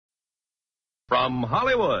From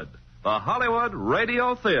Hollywood, the Hollywood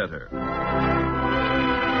Radio Theater.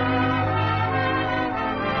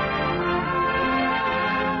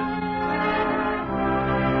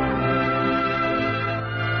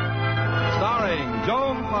 Starring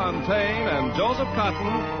Joan Fontaine and Joseph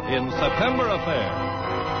Cotton in September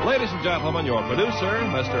Affair. Ladies and gentlemen, your producer,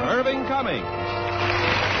 Mr. Irving Cummings.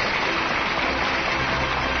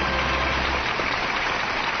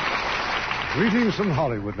 Greetings from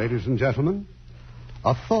Hollywood, ladies and gentlemen.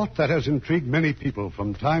 A thought that has intrigued many people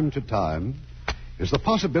from time to time is the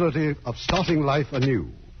possibility of starting life anew,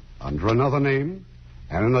 under another name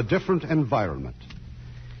and in a different environment.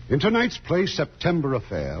 In tonight's play, September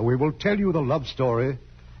Affair, we will tell you the love story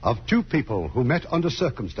of two people who met under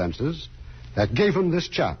circumstances that gave them this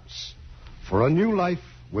chance for a new life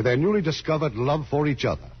with their newly discovered love for each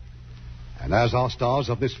other. And as our stars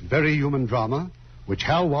of this very human drama, which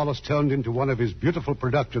Hal Wallace turned into one of his beautiful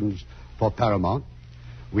productions for Paramount,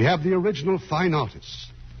 we have the original fine artists,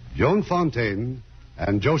 Joan Fontaine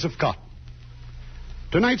and Joseph Cotton.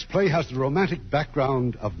 Tonight's play has the romantic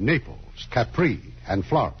background of Naples, Capri, and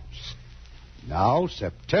Florence. Now,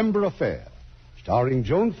 September Affair, starring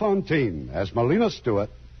Joan Fontaine as Melina Stewart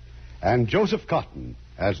and Joseph Cotton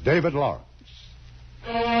as David Lawrence.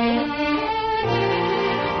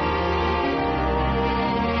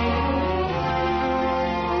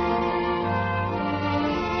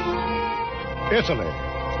 Italy,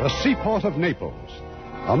 the seaport of Naples.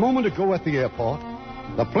 A moment ago at the airport,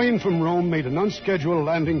 the plane from Rome made an unscheduled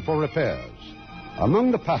landing for repairs.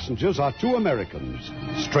 Among the passengers are two Americans,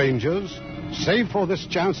 strangers, save for this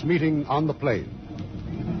chance meeting on the plane.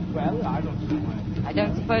 Well, I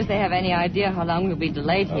don't suppose they have any idea how long we'll be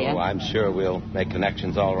delayed here. Oh, I'm sure we'll make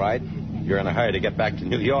connections all right. You're in a hurry to get back to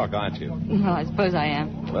New York, aren't you? Well, I suppose I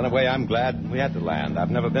am. Well, in a way, I'm glad we had to land.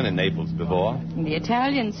 I've never been in Naples before. The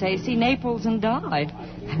Italians say, see Naples and died.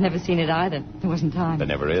 I've never seen it either. There wasn't time. There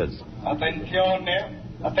never is.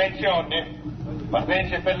 Attenzione, attenzione.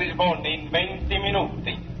 Partenza per Lisbona in 20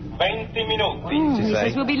 minuti. 20 minuti. He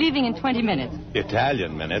says we'll be leaving in 20 minutes.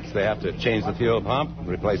 Italian minutes. They have to change the fuel pump,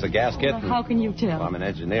 replace a gasket. Well, how can you tell? Well, I'm an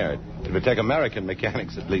engineer. It would take American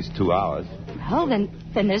mechanics at least 2 hours. Well, then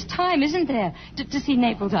there's time, isn't there? To see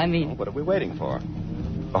Naples, I mean. Well, what are we waiting for?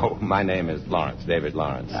 Oh, my name is Lawrence, David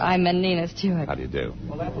Lawrence. I'm Nina Stewart. How do you do?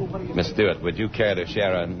 Miss Stewart, would you care to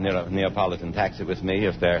share a Neapolitan taxi with me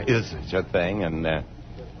if there is such a thing? And, I'd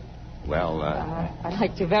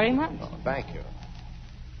like to very much. Oh, thank you.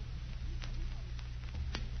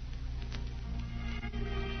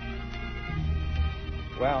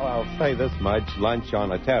 Well, I'll say this much. Lunch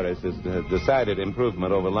on a terrace is a decided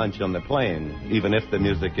improvement over lunch on the plane, even if the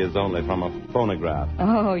music is only from a phonograph.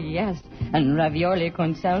 Oh, yes. And ravioli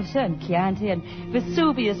con salsa and Chianti and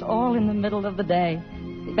Vesuvius all in the middle of the day.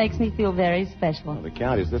 It makes me feel very special. Well, the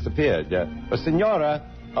Chianti's disappeared. Signora,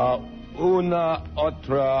 una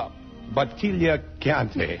otra bottiglia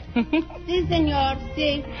Chianti. Si, signor,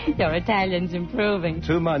 si. Your Italian's improving.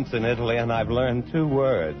 2 months in Italy, and I've learned 2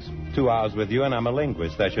 words. 2 hours with you, and I'm a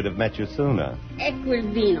linguist. I should have met you sooner. Ecco il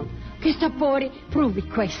vino. Che sapore? Provi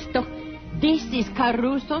questo. This is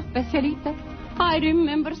Caruso specialita. I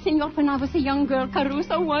remember, signor, when I was a young girl,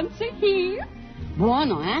 Caruso once here.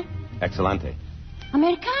 Buono, eh? Excellente.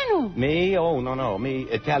 Americano. Me? Oh, no. Me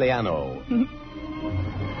Italiano.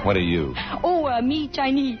 What are you? Oh, me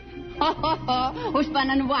Chinese. Husband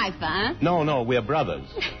and wife, huh? No, we're brothers.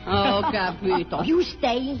 Oh, capito. You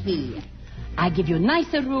stay here. I give you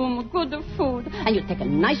nicer room, good food, and you take a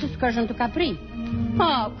nice excursion to Capri.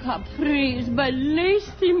 Oh, Capri is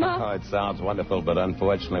bellissima. Oh, it sounds wonderful, but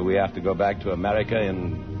unfortunately we have to go back to America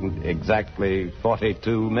in exactly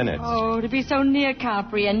 42 minutes. Oh, to be so near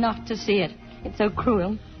Capri and not to see it. It's so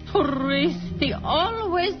cruel. Touristi,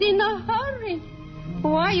 always in a hurry.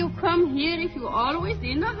 Why you come here if you're always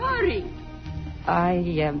in a hurry? I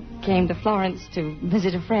came to Florence to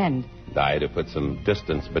visit a friend. I had to put some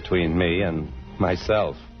distance between me and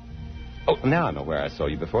myself. Oh, now I know where I saw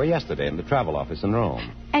you before. Yesterday in the travel office in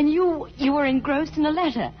Rome. And you were engrossed in a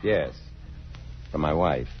letter. Yes. From my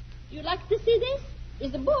wife. You like to see this?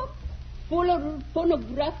 It's a book full of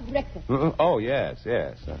phonograph records. Oh, yes.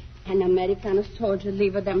 An American soldier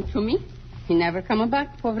leave them to me. He never come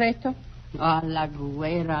back, poveretto. Oh, la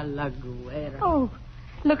guerra, la guerra. Oh,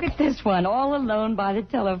 look at this one, all alone by the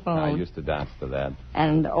telephone. I used to dance to that.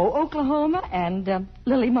 And Oklahoma and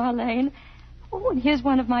Lily Marlene. Oh, and here's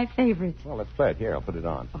one of my favorites. Well, let's play it. Here, I'll put it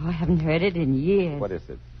on. Oh, I haven't heard it in years. What is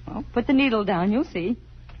it? Oh, put the needle down, you'll see.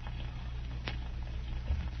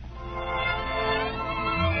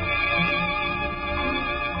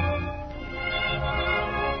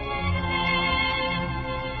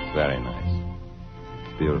 Very nice.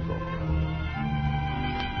 beautiful.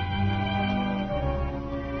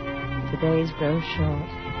 The days grow short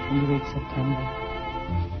when you reach September,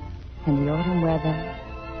 and the autumn weather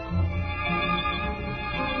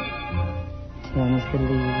turns the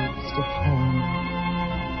leaves to flame.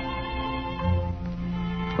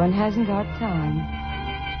 One hasn't got time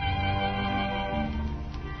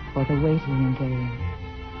for the waiting game.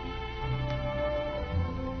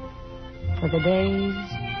 For the days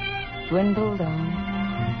dwindle down.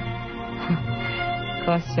 Of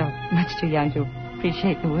course, you're much too young to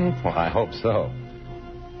appreciate the words. Well, I hope so.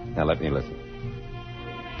 Now, let me listen.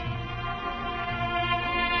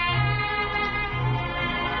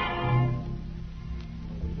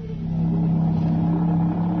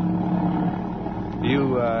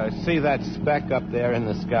 You see that speck up there in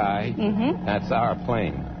the sky? Mm-hmm. That's our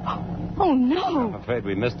plane. Oh, no. I'm afraid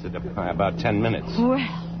we missed it by about 10 minutes. Well,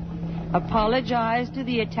 apologize to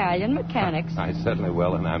the Italian mechanics. I certainly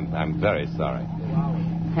will, and I'm very sorry.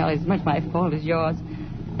 Well, as much my fault as yours.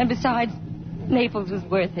 And besides, Naples was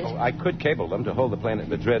worth it. Oh, I could cable them to hold the plane at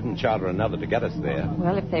Madrid and charter another to get us there.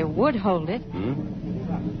 Well, if they would hold it.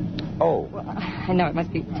 Oh. Well, I know it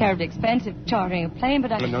must be terribly expensive chartering a plane,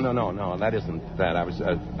 but I... No, that isn't that. I was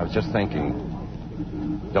just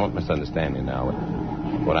thinking... Don't misunderstand me now.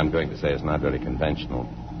 What I'm going to say is not very conventional.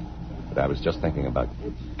 But I was just thinking about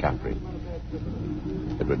Capri.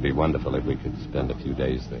 It would be wonderful if we could spend a few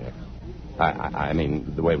days there. I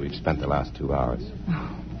mean, the way we've spent the last 2 hours.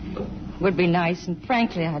 Oh, would be nice, and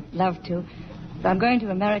frankly, I'd love to. But I'm going to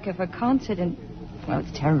America for a concert, and, well,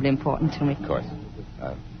 it's terribly important to me. Of course.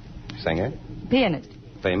 Singer? Pianist.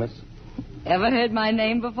 Famous? Ever heard my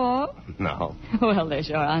name before? No. Well, there's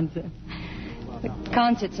your answer. The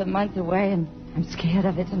concert's a month away, and I'm scared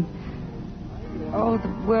of it, and... Oh, the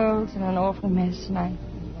world's in an awful mess, and I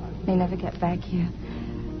may never get back here.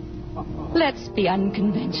 Let's be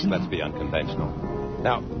unconventional. Let's be unconventional.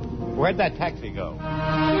 Now, where'd that taxi go?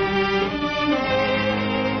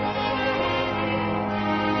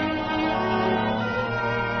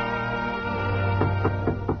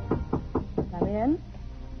 Come in.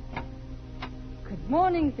 Good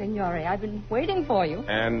morning, Signore. I've been waiting for you.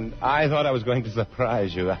 And I thought I was going to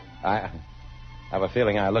surprise you. I have a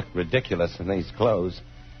feeling I look ridiculous in these clothes.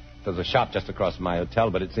 There's a shop just across from my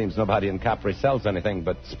hotel, but it seems nobody in Capri sells anything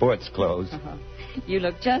but sports clothes. You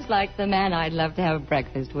look just like the man I'd love to have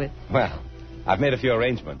breakfast with. Well, I've made a few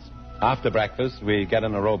arrangements. After breakfast, we get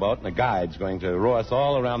in a rowboat, and a guide's going to row us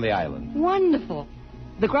all around the island. Wonderful.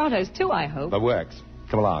 The grottos, too, I hope. That works.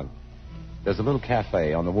 Come along. There's a little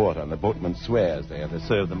cafe on the water, and the boatman swears they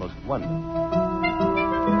serve the most wonderful.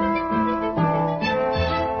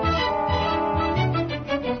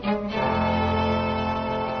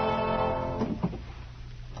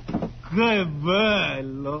 Che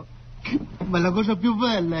bello! Ma la cosa più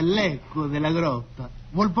bella è l'eco della grotta.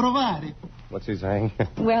 Vuol provare? What's he saying?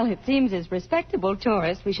 Well, it seems as respectable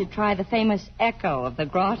tourists, we should try the famous echo of the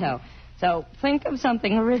grotto. So think of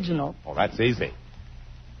something original. Oh, that's easy.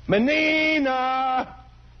 Menina!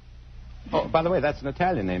 Oh, by the way, that's an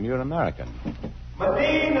Italian name. You're an American.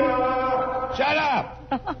 Menina! Shut up!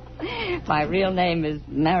 My real name is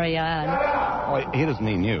Marianne. Oh, he doesn't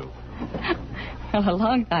mean you. Well, a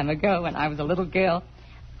long time ago, when I was a little girl,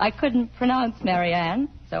 I couldn't pronounce Marianne,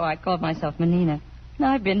 so I called myself Menina. And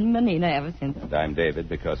I've been Menina ever since. And I'm David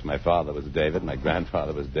because my father was David, my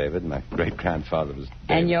grandfather was David, my great-grandfather was David.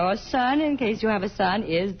 And your son, in case you have a son,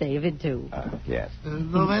 is David, too. Yes.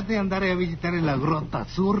 Dovete andare a visitare la grotta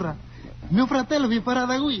azzurra. Mio fratello vi farà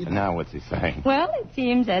da guida. Now what's he saying? Well, it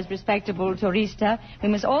seems as respectable tourista, we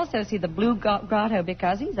must also see the Blue Grotto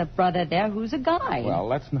because he's a brother there who's a guide. Well,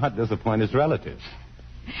 let's not disappoint his relatives.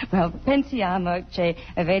 Well, pensiamo che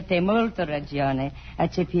avete molta ragione.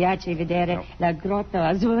 Ci piace vedere la Grotta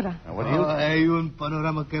Azzurra. What do you... È un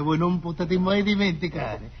panorama che voi non potete mai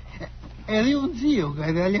dimenticare. È di un zio che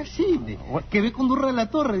è dagli Assidi, che vi condurrà alla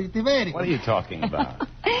torre di Tiberio. What are you talking about?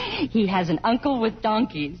 He has an uncle with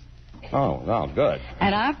donkeys. Oh, good.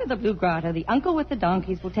 And after the Blue Grotto, the uncle with the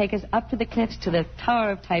donkeys will take us up to the cliffs to the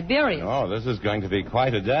Tower of Tiberius. Oh, this is going to be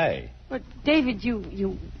quite a day. But, David,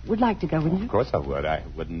 you would like to go, wouldn't you? Of course I would. I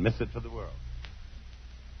wouldn't miss it for the world.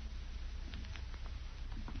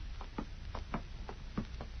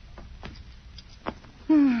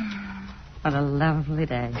 What a lovely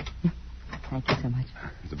day. Thank you so much.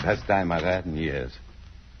 It's the best time I've had in years.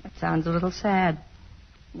 That sounds a little sad.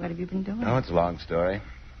 What have you been doing? Oh, it's a long story.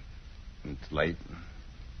 It's late.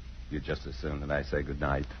 You'd just as soon that I say good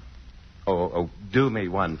night. Oh, do me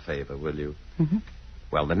one favor, will you? Mm-hmm.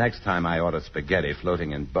 Well, the next time I order spaghetti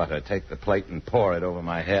floating in butter, take the plate and pour it over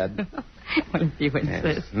my head. Well, if you insist.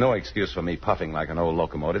 Yes. No excuse for me puffing like an old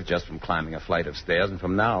locomotive just from climbing a flight of stairs. And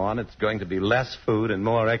from now on, it's going to be less food and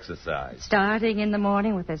more exercise. Starting in the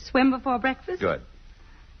morning with a swim before breakfast? Good.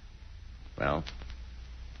 Well,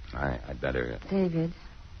 I'd better... David,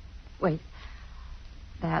 wait.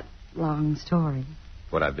 That long story.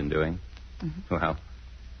 What I've been doing? Mm-hmm. Well,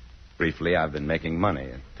 briefly, I've been making money.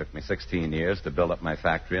 It took me 16 years to build up my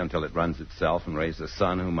factory until it runs itself and raise a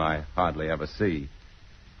son whom I hardly ever see.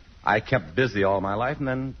 I kept busy all my life,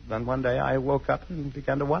 and then one day I woke up and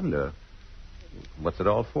began to wonder, what's it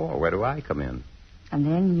all for? Where do I come in? And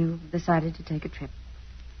then you decided to take a trip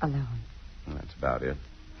alone. Well, that's about it.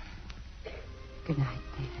 Good night,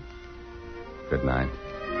 David. Good night.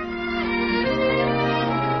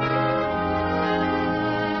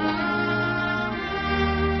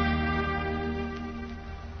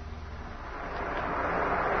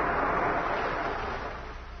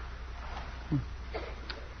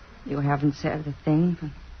 You haven't said a thing for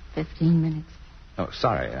 15 minutes. Oh,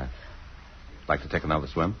 sorry. Like to take another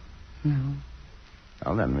swim? No.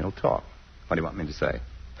 Well, then we'll talk. What do you want me to say?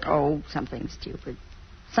 Oh, something stupid.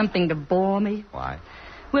 Something to bore me. Why?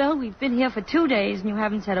 Well, we've been here for 2 days, and you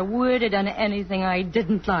haven't said a word or done anything I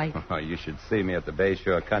didn't like. Oh, you should see me at the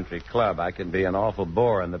Bayshore Country Club. I can be an awful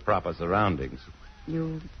bore in the proper surroundings.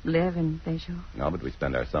 You live in Bayshore? No, but we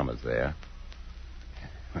spend our summers there.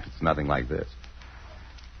 It's nothing like this.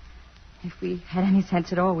 If we had any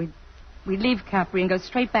sense at all, we'd leave Capri and go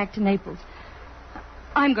straight back to Naples.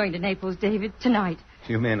 I'm going to Naples, David, tonight.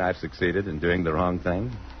 You mean I've succeeded in doing the wrong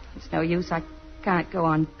thing? It's no use. I can't go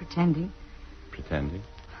on pretending. Pretending?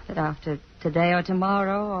 That after today or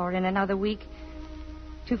tomorrow or in another week,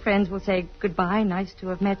 2 friends will say goodbye, nice to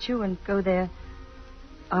have met you, and go their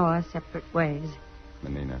our separate ways.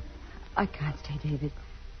 Menina. I can't stay, David.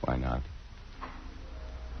 Why not?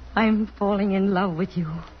 I'm falling in love with you.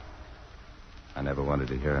 I never wanted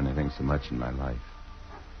to hear anything so much in my life.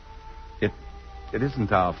 It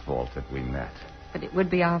isn't our fault that we met. But it would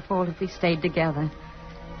be our fault if we stayed together.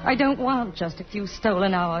 I don't want just a few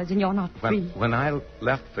stolen hours and you're not free. When I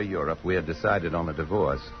left for Europe, we had decided on a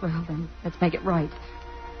divorce. Well, then, let's make it right.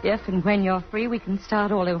 If and when you're free, we can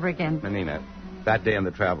start all over again. Menina, that day in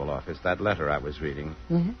the travel office, that letter I was reading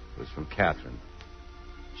was from Catherine.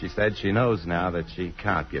 She said she knows now that she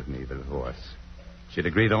can't give me the divorce. She'd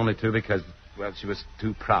agreed only to because, well, she was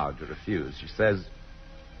too proud to refuse. She says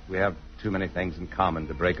we have too many things in common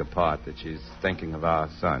to break apart, that she's thinking of our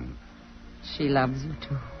son. She loves you,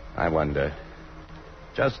 too. I wonder.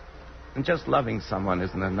 Just loving someone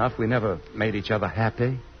isn't enough. We never made each other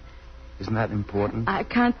happy. Isn't that important? I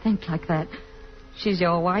can't think like that. She's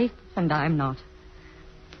your wife, and I'm not.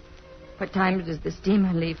 What time does the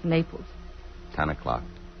steamer leave for Naples? 10 o'clock.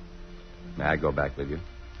 May I go back with you?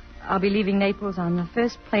 I'll be leaving Naples on the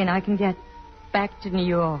first plane I can get back to New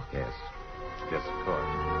York. Yes. Yes, of course.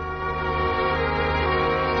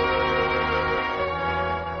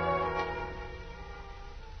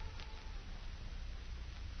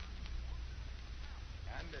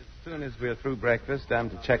 And as soon as we're through breakfast, I'm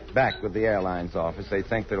to check back with the airlines office. They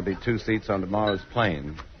think there'll be 2 seats on tomorrow's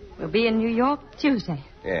plane. We'll be in New York Tuesday.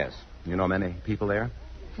 Yes. You know many people there?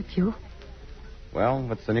 A few. Well,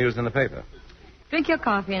 what's the news in the paper? Drink your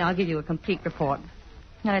coffee and I'll give you a complete report.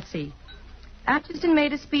 Now, let's see. Atchison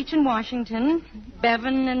made a speech in Washington,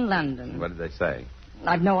 Bevan in London. What did they say?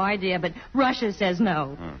 I've no idea, but Russia says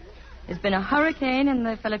no. There's been a hurricane in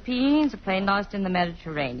the Philippines, a plane lost in the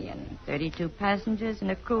Mediterranean. 32 passengers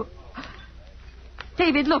and a crew.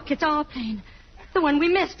 David, look, it's our plane. The one we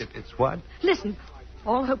missed. It's what? Listen,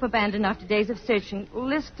 all hope abandoned after days of searching.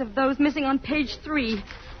 List of those missing on page 3.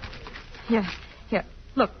 Here,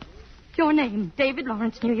 look. Your name, David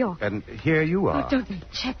Lawrence, New York. And here you are. Oh, don't they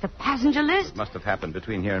check the passenger list? It must have happened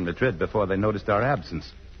between here and Madrid before they noticed our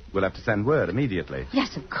absence. We'll have to send word immediately.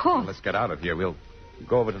 Yes, of course. Well, let's get out of here. We'll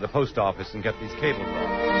go over to the post office and get these cables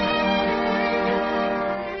off.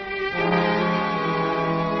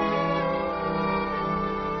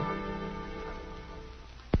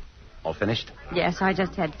 All finished? Yes, I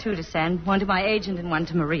just had 2 to send. One to my agent and one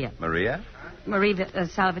to Maria. Maria? Maria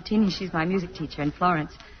Salvatini. She's my music teacher in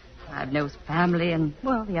Florence. I have no family, and,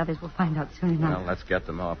 well, the others will find out soon enough. Well, let's get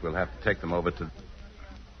them off. We'll have to take them over to...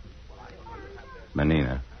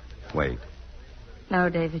 Menina, wait. No,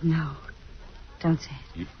 David, no. Don't say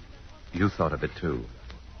it. You thought of it, too.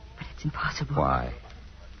 But it's impossible. Why?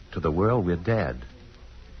 To the world, we're dead.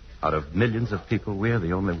 Out of millions of people, we're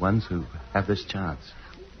the only ones who have this chance.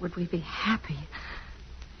 Would we be happy?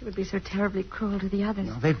 It would be so terribly cruel to the others.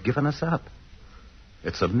 No, they've given us up.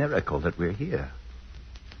 It's a miracle that we're here.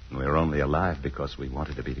 We were only alive because we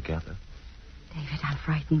wanted to be together. David, I'm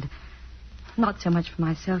frightened. Not so much for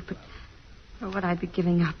myself, but for what I'd be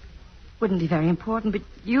giving up. Wouldn't be very important, but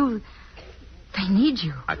you... They need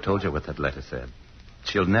you. I told you what that letter said.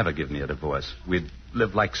 She'll never give me a divorce. We'd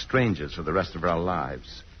live like strangers for the rest of our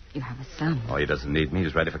lives. You have a son. Oh, he doesn't need me.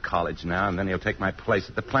 He's ready for college now, and then he'll take my place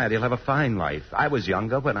at the plant. He'll have a fine life. I was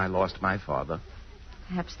younger when I lost my father.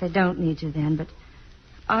 Perhaps they don't need you then, but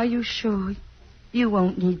are you sure you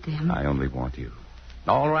won't need them? I only want you.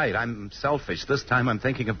 All right, I'm selfish. This time I'm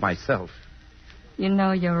thinking of myself. You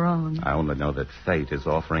know you're wrong. I only know that fate is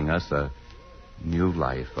offering us a new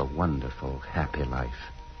life, a wonderful, happy life.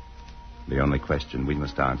 The only question we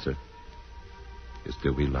must answer is,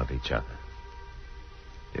 do we love each other?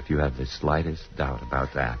 If you have the slightest doubt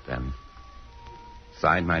about that, then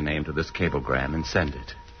sign my name to this cablegram and send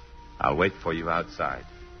it. I'll wait for you outside.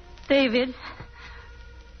 David,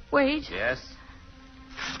 wait. Yes?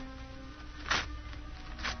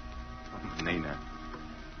 Nina.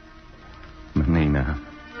 Nina.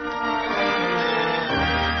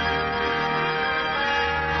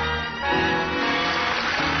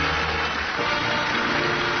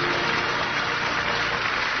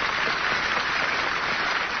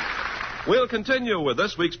 We'll continue with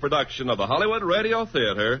this week's production of the Hollywood Radio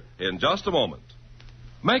Theater in just a moment.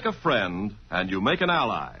 Make a friend and you make an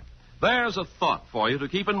ally. There's a thought for you to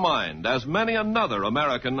keep in mind, as many another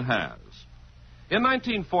American has. In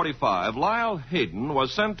 1945, Lyle Hayden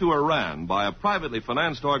was sent to Iran by a privately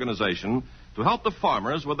financed organization to help the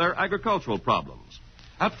farmers with their agricultural problems.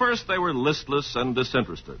 At first, they were listless and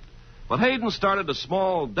disinterested. But Hayden started a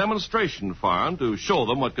small demonstration farm to show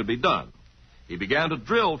them what could be done. He began to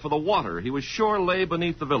drill for the water he was sure lay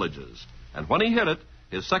beneath the villages. And when he hit it,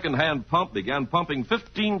 his second-hand pump began pumping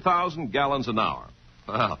 15,000 gallons an hour.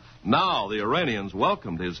 Well, now the Iranians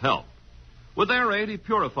welcomed his help. With their aid, he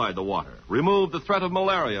purified the water, removed the threat of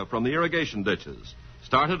malaria from the irrigation ditches,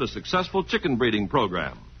 started a successful chicken breeding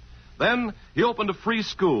program. Then he opened a free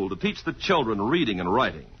school to teach the children reading and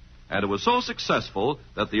writing. And it was so successful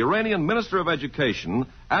that the Iranian Minister of Education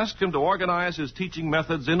asked him to organize his teaching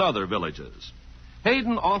methods in other villages.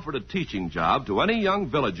 Hayden offered a teaching job to any young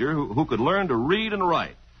villager who could learn to read and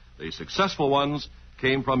write. The successful ones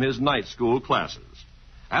came from his night school classes.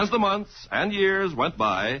 As the months and years went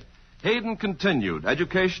by, Hayden continued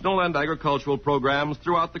educational and agricultural programs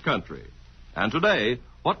throughout the country. And today,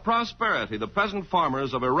 what prosperity the peasant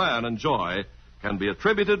farmers of Iran enjoy can be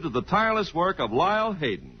attributed to the tireless work of Lyle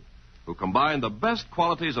Hayden, who combined the best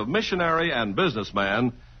qualities of missionary and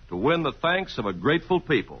businessman to win the thanks of a grateful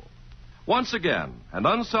people. Once again, an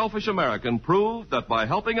unselfish American proved that by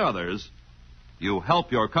helping others, you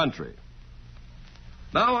help your country.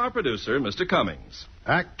 Now our producer, Mr. Cummings.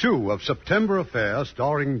 Act 2 of September Affair,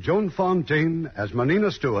 starring Joan Fontaine as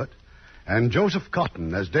Menina Stewart and Joseph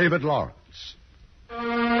Cotton as David Lawrence.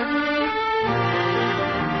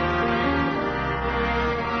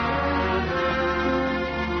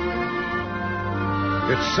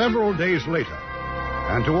 It's several days later,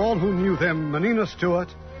 and to all who knew them, Menina Stewart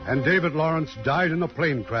and David Lawrence died in a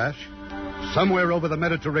plane crash somewhere over the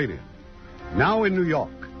Mediterranean. Now in New York,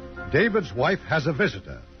 David's wife has a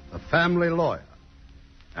visitor, a family lawyer.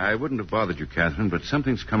 I wouldn't have bothered you, Catherine, but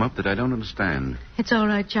something's come up that I don't understand. It's all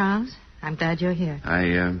right, Charles. I'm glad you're here.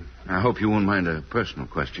 I hope you won't mind a personal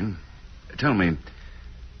question. Tell me,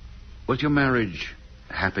 was your marriage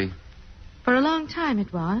happy? For a long time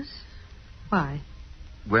it was. Why?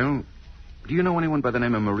 Well, do you know anyone by the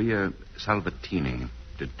name of Maria Salvatini?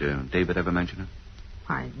 Did David ever mention her?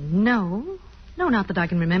 Why, no. No, not that I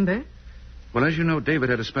can remember. Well, as you know, David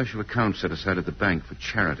had a special account set aside at the bank for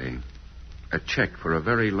charity. A check for a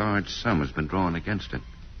very large sum has been drawn against it,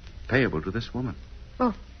 payable to this woman.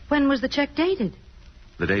 Well, when was the check dated?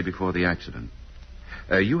 The day before the accident.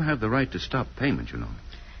 You have the right to stop payment, you know.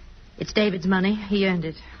 It's David's money. He earned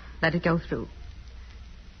it. Let it go through.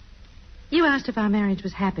 You asked if our marriage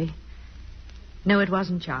was happy. No, it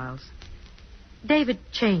wasn't, Charles. David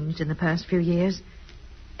changed in the past few years.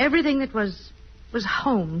 Everything that was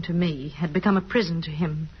home to me had become a prison to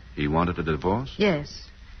him. He wanted a divorce? Yes.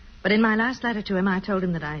 But in my last letter to him, I told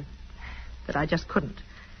him that I just couldn't.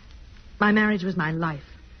 My marriage was my life.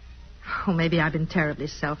 Oh, maybe I've been terribly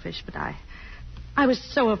selfish, but I was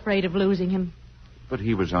so afraid of losing him. But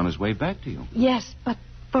he was on his way back to you. Yes, but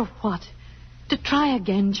for what? To try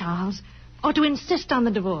again, Charles? Or to insist on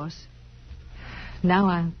the divorce?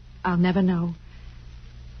 Now I'll never know.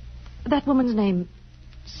 That woman's name,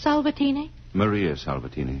 Salvatini? Maria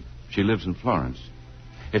Salvatini. She lives in Florence.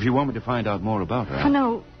 If you want me to find out more about her...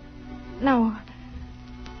 No.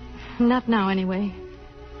 Not now, anyway.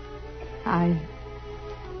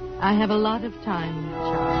 I have a lot of time,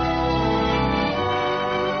 Charles.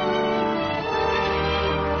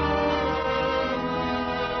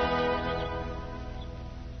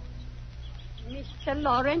 Mr.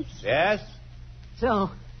 Lawrence? Yes?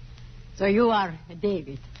 So you are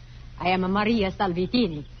David. I am Maria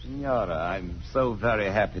Salvitini. Signora, I'm so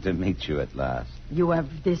very happy to meet you at last. You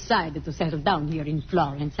have decided to settle down here in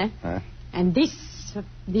Florence, eh? Huh? And this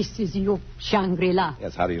is your Shangri-La.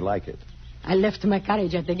 Yes, how do you like it? I left my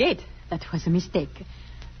carriage at the gate. That was a mistake.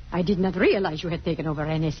 I did not realize you had taken over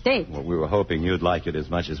an estate. Well, we were hoping you'd like it as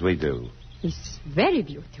much as we do. It's very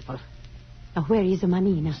beautiful. Now, where is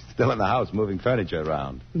Manina? Still in the house, moving furniture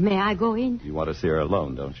around. May I go in? You want to see her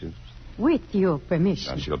alone, don't you? With your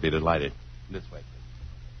permission. She'll be delighted. This way.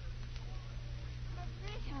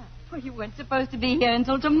 Well, you weren't supposed to be here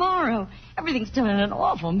until tomorrow. Everything's still in an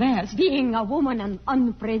awful mess. Being a woman and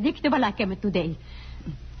unpredictable, I came today.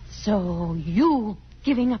 So you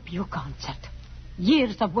giving up your concert.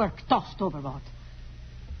 Years of work tossed overboard.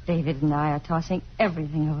 David and I are tossing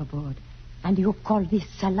everything overboard. And you call this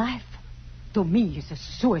a life? To me, it's a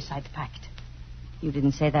suicide pact. You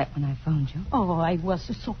didn't say that when I phoned you. Oh, I was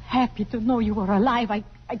so happy to know you were alive.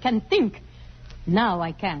 I can think. Now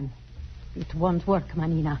I can. It won't work,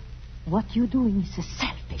 Manina. What you're doing is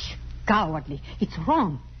selfish, cowardly. It's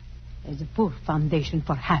wrong. There's a poor foundation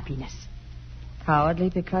for happiness. Cowardly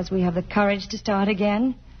because we have the courage to start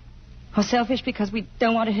again? Or selfish because we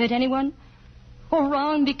don't want to hurt anyone? Or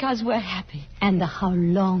wrong because we're happy? And how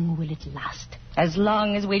long will it last? As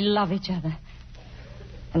long as we love each other.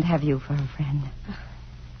 And have you for a friend.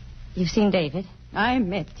 You've seen David? I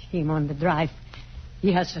met him on the drive.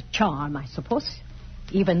 He has a charm, I suppose,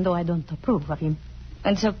 even though I don't approve of him.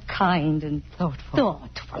 And so kind and thoughtful.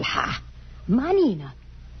 Thoughtful, ha! Manina,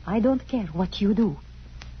 I don't care what you do,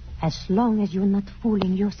 as long as you're not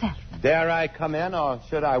fooling yourself. Dare I come in, or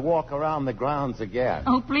should I walk around the grounds again?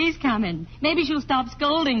 Oh, please come in. Maybe she'll stop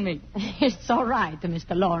scolding me. It's all right,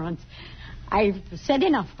 Mr. Lawrence. I've said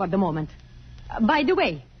enough for the moment. By the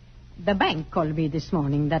way, the bank called me this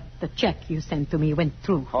morning that the check you sent to me went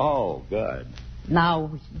through. Oh, good.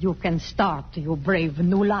 Now you can start your brave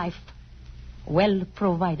new life. Well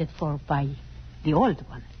provided for by the old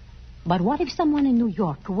one. But what if someone in New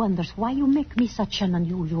York wonders why you make me such an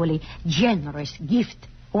unusually generous gift?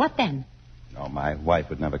 What then? No, my wife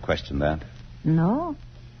would never question that. No?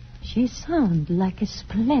 She sounds like a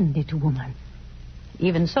splendid woman.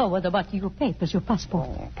 Even so, what about your papers, your passport?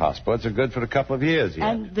 Oh, passports are good for a couple of years yet.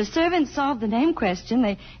 And the servants solved the name question.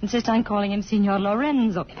 They insist on calling him Signor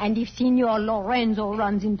Lorenzo. And if Signor Lorenzo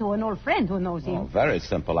runs into an old friend who knows him? Oh, very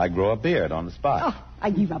simple. I grow a beard on the spot. Oh, I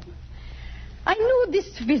give up. I knew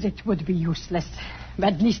this visit would be useless.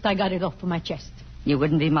 But at least I got it off my chest. You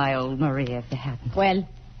wouldn't be my old Maria if you hadn't. Well,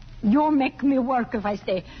 you'll make me work if I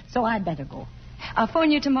stay, so I'd better go. I'll phone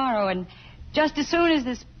you tomorrow, and just as soon as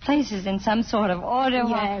this place is in some sort of order...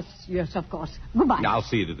 Yes, of course. Goodbye. I'll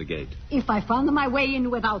see you to the gate. If I found my way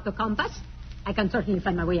in without the compass, I can certainly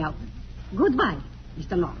find my way out. Goodbye,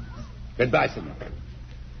 Mr. Lawrence. Goodbye, Senor.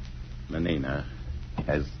 Manina,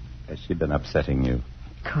 has she been upsetting you?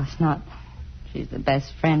 Of course not. She's the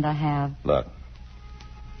best friend I have. Look,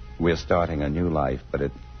 we're starting a new life, but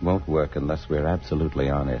it won't work unless we're absolutely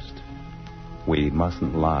honest. We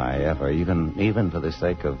mustn't lie ever, even for the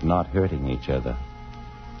sake of not hurting each other.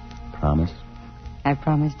 Promise? I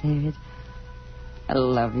promise, David. I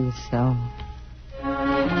love you so.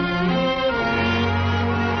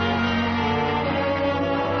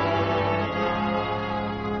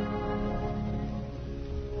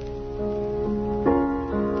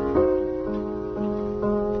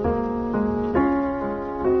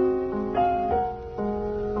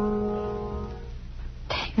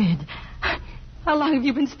 How long have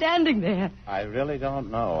you been standing there? I really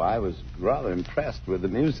don't know. I was rather impressed with the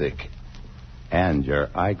music. And your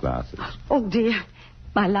eyeglasses. Oh, dear.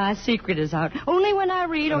 My last secret is out. Only when I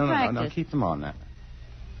read or practice. No. Keep them on now.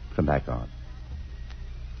 Put them back on.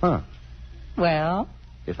 Huh. Well?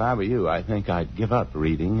 If I were you, I think I'd give up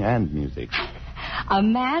reading and music. A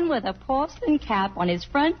man with a porcelain cap on his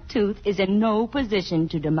front tooth is in no position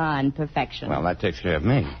to demand perfection. Well, that takes care of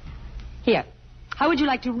me. Here. How would you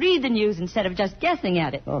like to read the news instead of just guessing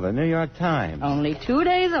at it? Oh, the New York Times. Only 2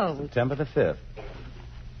 days old. September the 5th.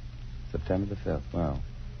 September the 5th. Well,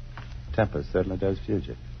 temper certainly does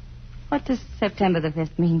future. What does September the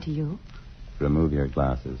 5th mean to you? Remove your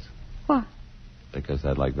glasses. What? Because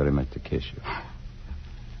I'd like very much to kiss you.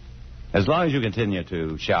 As long as you continue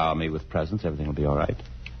to shower me with presents, everything will be all right.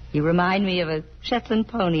 You remind me of a Shetland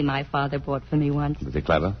pony my father bought for me once. Was he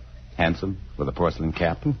clever? Handsome? With a porcelain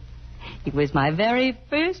cap? It was my very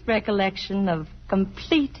first recollection of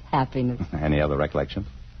complete happiness. Any other recollections?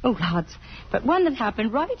 Oh, lots. But one that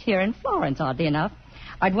happened right here in Florence, oddly enough.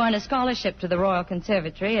 I'd won a scholarship to the Royal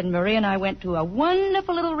Conservatory, and Maria and I went to a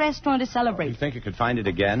wonderful little restaurant to celebrate. You think you could find it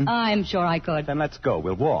again? I'm sure I could. Then let's go.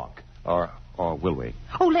 We'll walk. Or will we?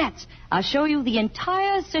 Oh, let's. I'll show you the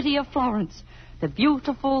entire city of Florence. The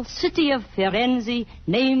beautiful city of Firenze,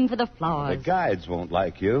 named for the flowers. The guides won't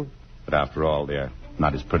like you. But after all, they're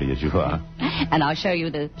not as pretty as you are. And I'll show you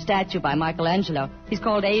the statue by Michelangelo. He's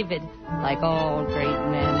called David, like all great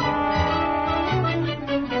men.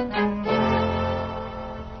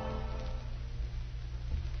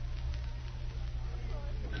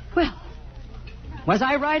 Well, was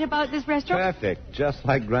I right about this restaurant? Perfect. Just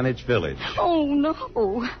like Greenwich Village. Oh,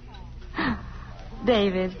 no.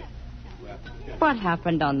 David, what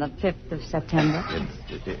happened on the 5th of September?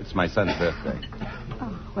 It's my son's birthday.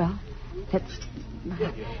 Oh, well, let's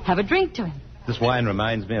have a drink to him. This wine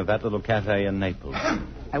reminds me of that little cafe in Naples.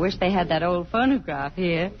 I wish they had that old phonograph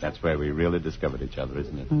here. That's where we really discovered each other,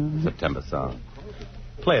 isn't it? Mm-hmm. September song.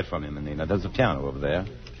 Play it from him, Anina. There's a piano over there.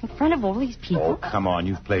 In front of all these people? Oh, come on.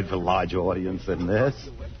 You've played for a larger audience than this.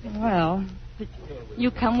 Well,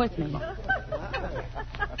 you come with me.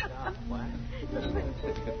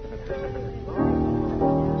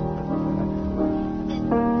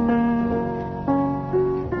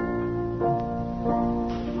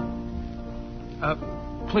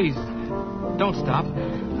 Please, don't stop.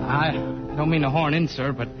 I don't mean to horn in,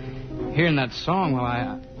 sir, but hearing that song, well,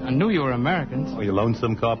 I knew you were Americans. Are you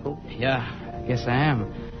lonesome, Corporal? Yeah, I guess I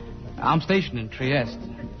am. I'm stationed in Trieste.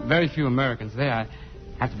 Very few Americans there. I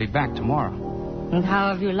have to be back tomorrow. And how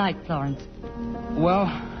have you liked Florence? Well,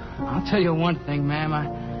 I'll tell you one thing, ma'am.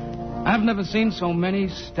 I've never seen so many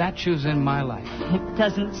statues in my life. It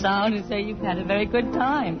doesn't sound as though you've had a very good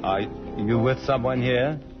time. Are you with someone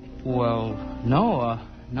here? Well, no,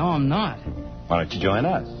 I'm not. Why don't you join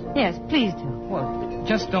us? Yes, please do. Well,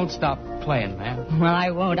 just don't stop playing, ma'am. Well,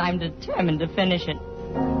 I won't. I'm determined to finish it.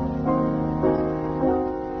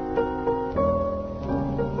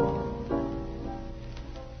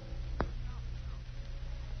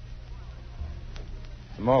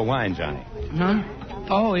 Some more wine, Johnny. Huh?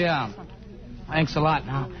 Oh, yeah. Thanks a lot.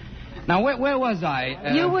 Now, where was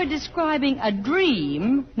I? You were describing a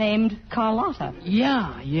dream named Carlotta.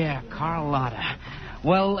 Yeah, Carlotta.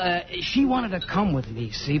 Well, she wanted to come with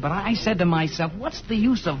me, see, but I said to myself, what's the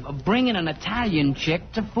use of bringing an Italian chick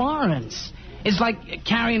to Florence? It's like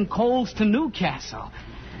carrying coals to Newcastle.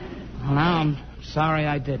 Well, now I'm sorry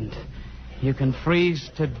I didn't. You can freeze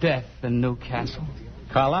to death in Newcastle.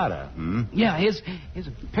 Carlotta, Yeah, here's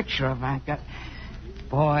a picture of her.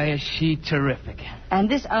 Boy, is she terrific. And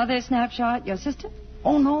this other snapshot, your sister?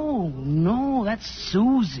 Oh, no, that's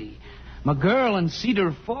Susie. My girl in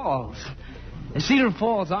Cedar Falls. Cedar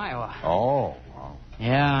Falls, Iowa. Oh.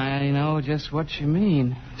 Yeah, I know just what you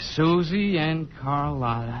mean. Susie and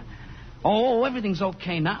Carlotta. Oh, everything's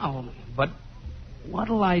okay now, but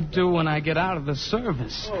what'll I do when I get out of the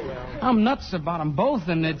service? I'm nuts about them both,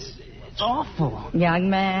 and it's awful. Young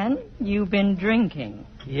man, you've been drinking.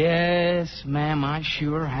 Yes, ma'am, I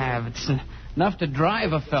sure have. It's enough to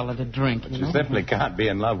drive a fella to drink. But you simply can't be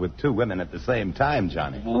in love with two women at the same time,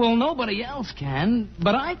 Johnny. Well, nobody else can,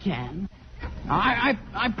 but I can.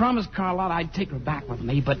 I promised Carlotta I'd take her back with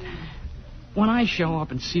me, but when I show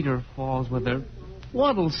up in Cedar Falls with her,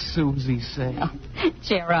 what'll Susie say? Oh,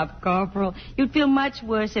 cheer up, Corporal. You'd feel much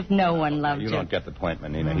worse if no one loved you. You don't get the point,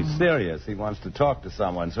 Manina. He's serious. He wants to talk to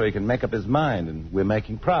someone so he can make up his mind, and we're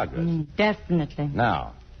making progress. Definitely.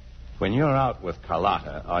 Now, when you're out with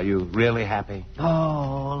Carlotta, are you really happy?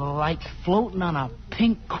 Oh, like floating on a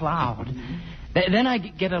pink cloud. Then I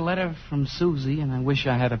get a letter from Susie, and I wish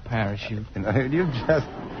I had a parachute. You've just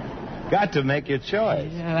got to make your choice.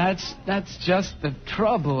 Yeah, that's just the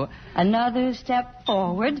trouble. Another step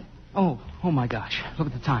forward. Oh, my gosh. Look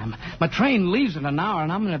at the time. My train leaves in an hour, and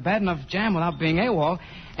I'm in a bad enough jam without being AWOL.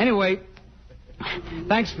 Anyway,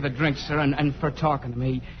 thanks for the drink, sir, and for talking to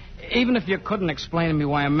me. Even if you couldn't explain to me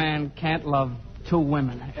why a man can't love two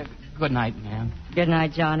women. Good night, man. Good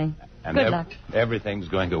night, Johnny. And Good luck. Everything's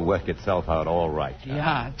going to work itself out all right, Johnny.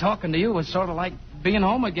 Yeah, talking to you was sort of like being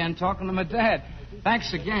home again, talking to my dad.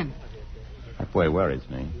 Thanks again. That boy worries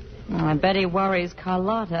me. Oh, I bet he worries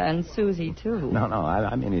Carlotta and Susie, too. No,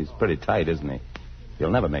 I mean, he's pretty tight, isn't he? He'll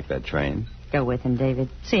never make that train. Go with him, David.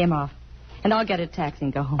 See him off. And I'll get a taxi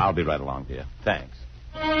and go home. I'll be right along, dear. Thanks.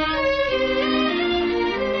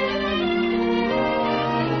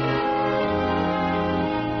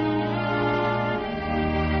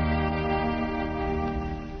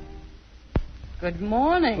 Good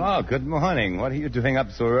morning. Oh, good morning. What are you doing up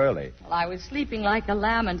so early? Well, I was sleeping like a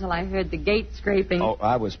lamb until I heard the gate scraping. Oh,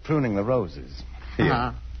 I was pruning the roses.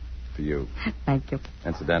 Here. For you. Thank you.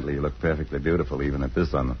 Incidentally, you look perfectly beautiful even at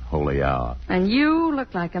this unholy hour. And you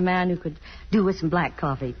look like a man who could do with some black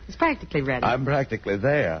coffee. It's practically ready. I'm practically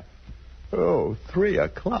there. Oh, 3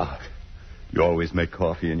 o'clock. You always make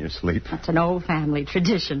coffee in your sleep? That's an old family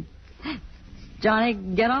tradition. Johnny,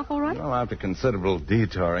 get off all right? Well, after considerable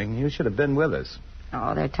detouring, you should have been with us.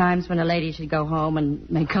 Oh, there are times when a lady should go home and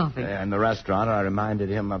make coffee. In the restaurant, I reminded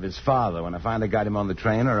him of his father. When I finally got him on the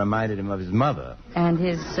train, I reminded him of his mother. And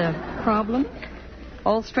his problem?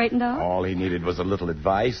 All straightened out? All he needed was a little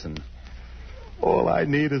advice, and all I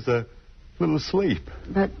need is a little sleep.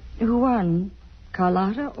 But who won,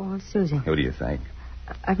 Carlotta or Susie? Who do you think?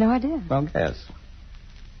 I've no idea. Well, guess.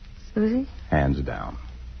 Susie? Hands down.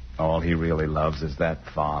 All he really loves is that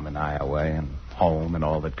farm in Iowa and home and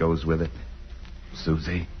all that goes with it.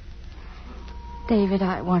 Susie? David,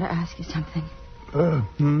 I want to ask you something.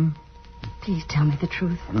 Please tell me the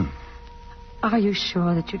truth. Are you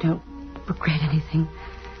sure that you don't regret anything?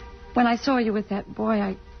 When I saw you with that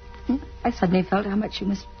boy, I suddenly felt how much you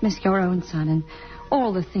must miss your own son and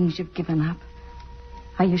all the things you've given up.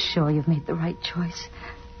 Are you sure you've made the right choice?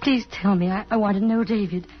 Please tell me. I want to know,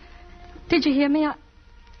 David. Did you hear me?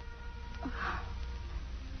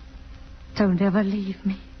 Don't ever leave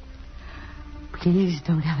me. Please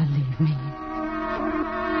don't ever leave me.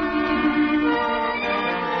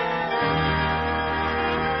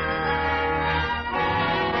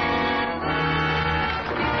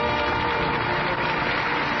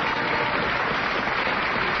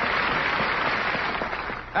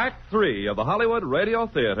 Act 3 of the Hollywood Radio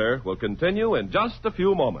Theater will continue in just a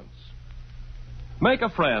few moments. Make a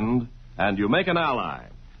friend, and you make an ally.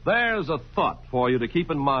 There's a thought for you to keep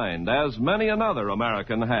in mind, as many another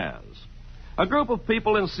American has. A group of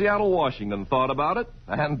people in Seattle, Washington thought about it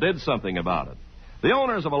and did something about it. The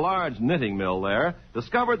owners of a large knitting mill there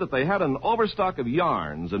discovered that they had an overstock of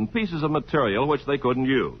yarns and pieces of material which they couldn't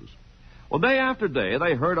use. Well, day after day,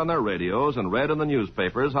 they heard on their radios and read in the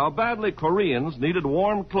newspapers how badly Koreans needed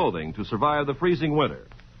warm clothing to survive the freezing winter.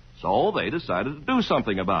 So they decided to do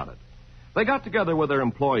something about it. They got together with their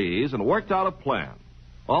employees and worked out a plan.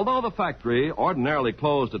 Although the factory ordinarily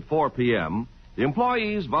closed at 4 p.m., the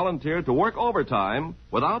employees volunteered to work overtime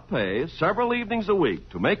without pay several evenings a week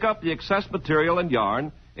to make up the excess material and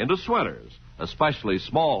yarn into sweaters, especially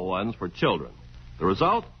small ones for children. The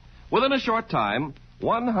result? Within a short time,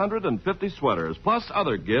 150 sweaters, plus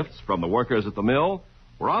other gifts from the workers at the mill,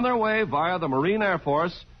 were on their way via the Marine Air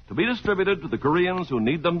Force to be distributed to the Koreans who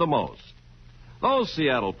need them the most. Those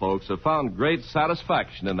Seattle folks have found great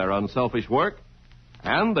satisfaction in their unselfish work,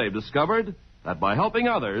 and they've discovered that by helping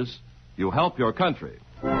others, you help your country.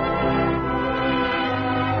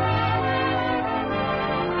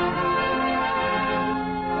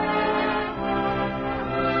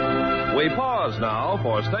 We pause now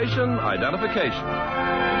for station identification.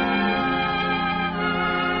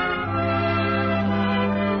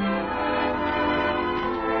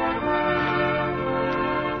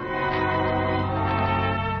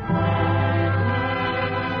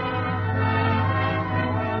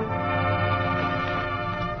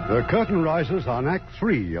 The curtain rises on Act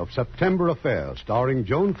 3 of September Affair, starring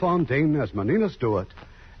Joan Fontaine as Menina Stewart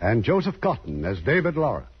and Joseph Cotton as David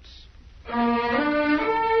Lawrence.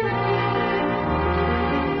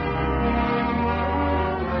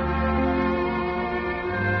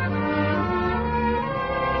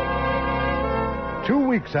 2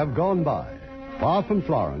 weeks have gone by. Far from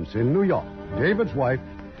Florence, in New York, David's wife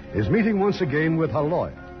is meeting once again with her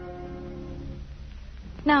lawyer.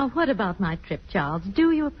 Now, what about my trip, Charles?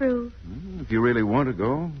 Do you approve? If you really want to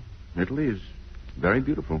go, Italy is very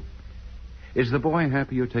beautiful. Is the boy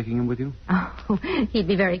happy you're taking him with you? Oh, he'd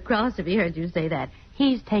be very cross if he heard you say that.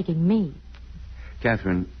 He's taking me.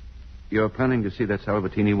 Catherine, you're planning to see that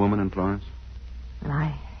Salvatini woman in Florence?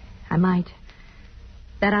 Well, I might.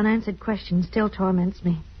 That unanswered question still torments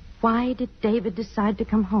me. Why did David decide to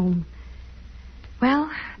come home?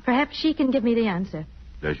 Well, perhaps she can give me the answer.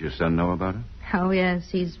 Does your son know about it? Oh, yes.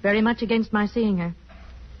 He's very much against my seeing her.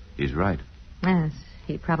 He's right. Yes,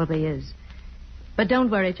 he probably is. But don't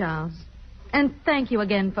worry, Charles. And thank you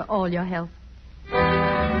again for all your help.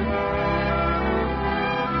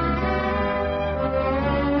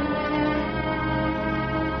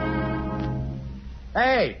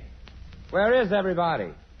 Hey, where is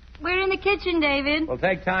everybody? We're in the kitchen, David. Well,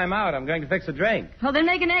 take time out. I'm going to fix a drink. Well, then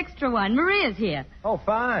make an extra one. Maria's here. Oh,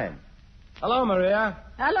 fine. Hello, Maria.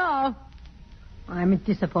 Hello. I'm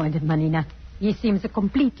disappointed, Menina. He seems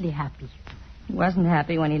completely happy. He wasn't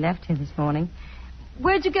happy when he left here this morning.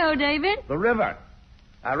 Where'd you go, David? The river.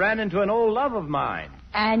 I ran into an old love of mine.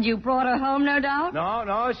 And you brought her home, no doubt?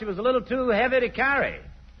 No, she was a little too heavy to carry.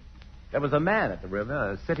 There was a man at the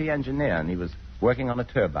river, a city engineer, and he was working on a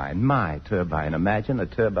turbine. My turbine. Imagine a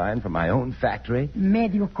turbine from my own factory.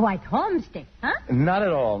 Made you quite homesick, huh? Not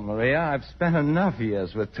at all, Maria. I've spent enough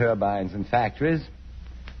years with turbines and factories.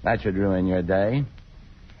 That should ruin your day.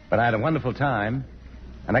 But I had a wonderful time.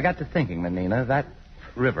 And I got to thinking, Menina, that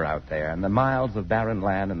river out there and the miles of barren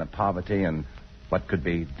land and the poverty and what could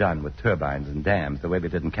be done with turbines and dams the way we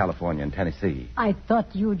did in California and Tennessee. I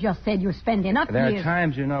thought you just said you spent enough There years. are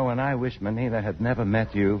times, when I wish Menina had never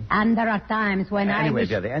met you. And there are times when Anyway,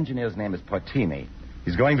 dear, the engineer's name is Portini.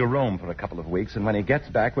 He's going to Rome for a couple of weeks, and when he gets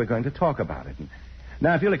back, we're going to talk about it.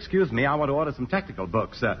 Now, if you'll excuse me, I want to order some technical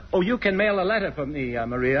books. You can mail a letter for me,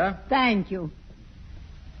 Maria. Thank you.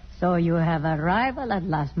 So you have a rival at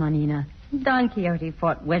last, Manina. Don Quixote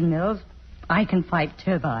fought windmills. I can fight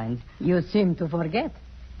turbines. You seem to forget.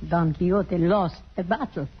 Don Quixote lost the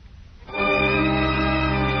battle.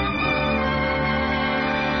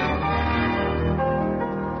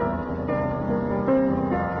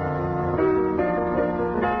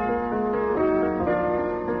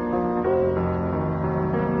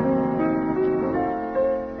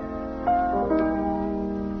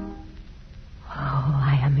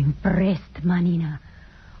 Impressed, Manina.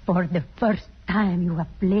 For the first time, you have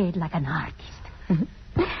played like an artist.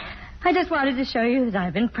 I just wanted to show you that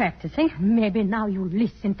I've been practicing. Maybe now you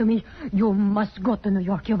listen to me. You must go to New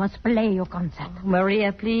York. You must play your concert. Oh,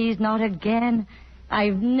 Maria, please, not again.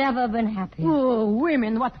 I've never been happy. Oh,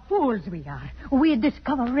 women, what fools we are. We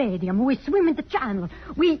discover radium. We swim in the channel.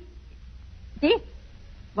 We... Sì?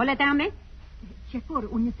 Volete a me? C'è fuori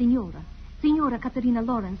una signora. Signora Caterina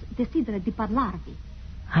Lawrence desidera di parlarvi.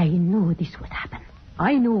 I knew this would happen.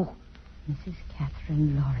 I knew. Mrs.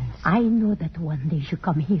 Catherine Lawrence. I knew that one day she'd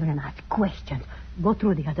come here and ask questions. Go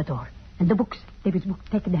through the other door. And the books, David's book,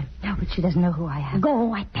 take them. No, but she doesn't know who I am.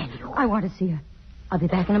 Go, I tell you. I want to see her. I'll be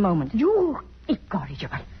back in a moment. You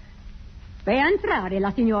incorrigible. Vai a entrare,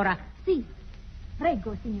 la signora. Sì.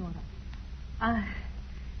 Prego, signora.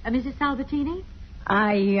 Mrs. Salvatini?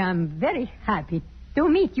 I am very happy to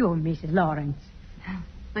meet you, Mrs. Lawrence.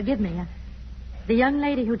 Forgive me. The young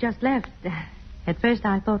lady who just left, at first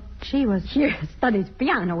I thought she was... She studies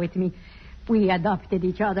piano with me. We adopted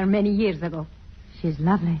each other many years ago. She's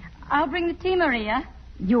lovely. I'll bring the tea, Maria.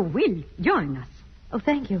 You will join us. Oh,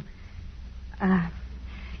 thank you.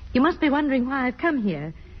 You must be wondering why I've come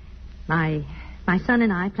here. My son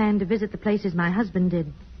and I planned to visit the places my husband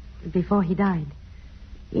did before he died.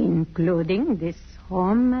 Including this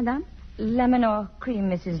home, madame? Lemon or cream,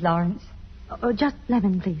 Mrs. Lawrence? Oh, just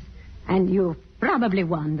lemon, please. And you're probably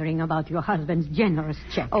wondering about your husband's generous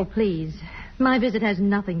check. Oh, please. My visit has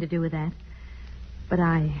nothing to do with that. But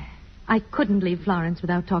I couldn't leave Florence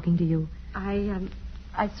without talking to you.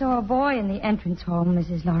 I saw a boy in the entrance hall,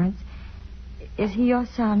 Mrs. Lawrence. Is he your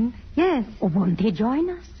son? Yes. Oh, won't he join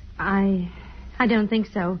us? I don't think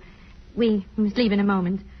so. We must leave in a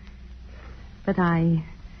moment. But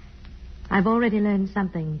I've already learned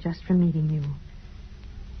something just from meeting you.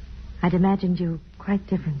 I'd imagined you quite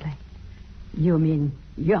differently. You mean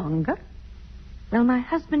younger? Well, my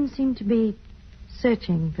husband seemed to be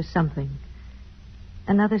searching for something.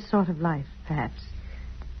 Another sort of life, perhaps.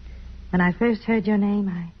 When I first heard your name,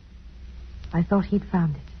 I thought he'd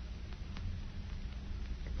found it.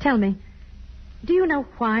 Tell me, do you know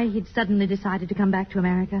why he'd suddenly decided to come back to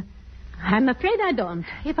America? I'm afraid I don't.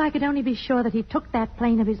 If I could only be sure that he took that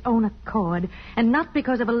plane of his own accord, and not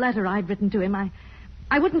because of a letter I'd written to him,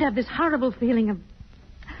 I wouldn't have this horrible feeling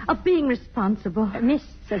of being responsible.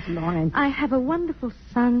 Mrs. Lawrence. I have a wonderful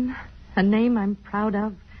son, a name I'm proud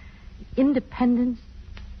of, independence,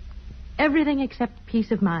 everything except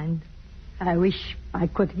peace of mind. I wish I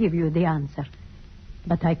could give you the answer,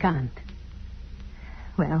 but I can't.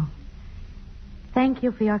 Well, thank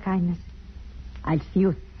you for your kindness. I'll see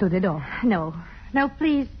you to the door. No,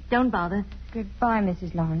 please, don't bother. Goodbye,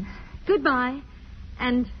 Mrs. Lawrence. Goodbye,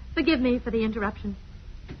 and forgive me for the interruption.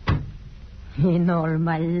 In all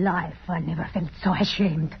my life, I never felt so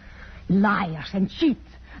ashamed. Liars and cheats.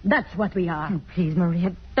 That's what we are. Oh, please,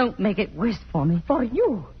 Maria, don't make it worse for me. For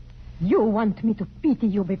you. You want me to pity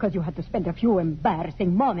you because you had to spend a few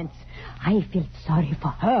embarrassing moments. I feel sorry for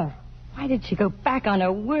her. Why did she go back on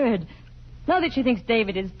her word? Now that she thinks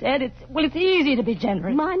David is dead, it's easy to be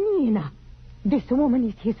generous. Manina, this woman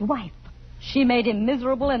is his wife. She made him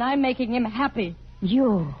miserable, and I'm making him happy.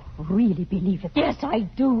 You really believe it? Yes, I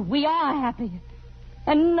do. We are happy.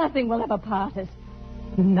 And nothing will ever part us.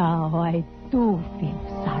 Now I do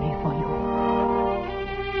feel sorry for you.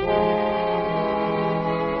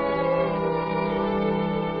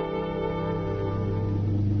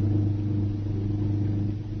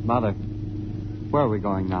 Mother, where are we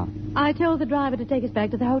going now? I told the driver to take us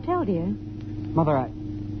back to the hotel, dear. Mother,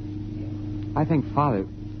 I think Father...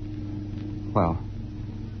 Well,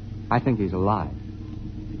 I think he's alive.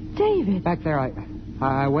 David. Back there,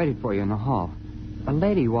 I waited for you in the hall. A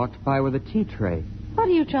lady walked by with a tea tray. What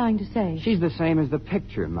are you trying to say? She's the same as the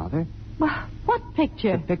picture, Mother. Well, what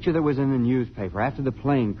picture? The picture that was in the newspaper after the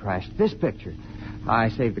plane crashed. This picture. I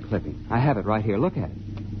saved the clipping. I have it right here. Look at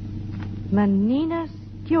it. Menina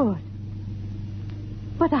Stewart.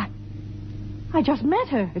 But I just met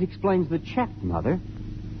her. It explains the check, Mother.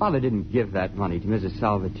 Father didn't give that money to Mrs.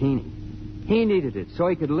 Salvatini. He needed it so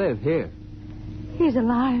he could live here. He's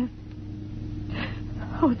alive.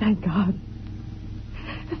 Oh, thank God.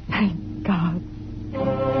 Thank God.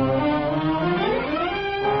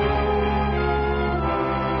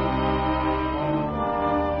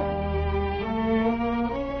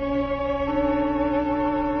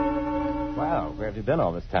 Wow, where have you been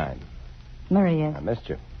all this time? Maria. I missed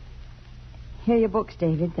you. Here are your books,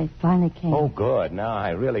 David. They finally came. Oh, good. Now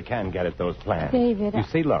I really can get at those plans. David, You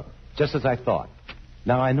see, look, just as I thought.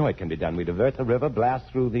 Now I know it can be done. We divert the river,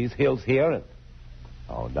 blast through these hills here, and...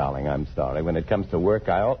 Oh, darling, I'm sorry. When it comes to work,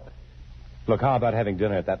 Look, how about having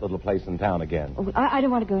dinner at that little place in town again? Oh, I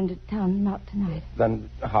don't want to go into town, not tonight. Then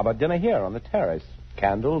how about dinner here on the terrace?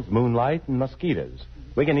 Candles, moonlight, and mosquitoes.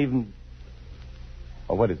 We can even...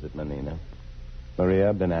 Oh, what is it, Menina?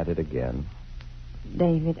 Maria, been at it again.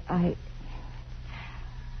 David, I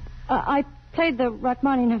played the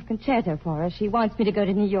Rachmaninoff concerto for her. She wants me to go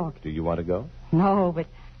to New York. Do you want to go? No, but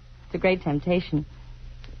it's a great temptation.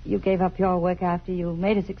 You gave up your work after you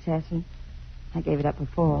made a success, and I gave it up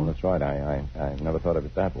before. Oh, that's right. I never thought of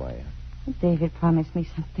it that way. David promised me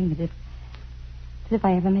something that if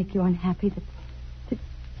I ever make you unhappy, that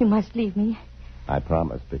you must leave me. I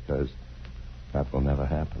promise, because that will never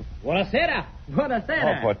happen. Buonasera.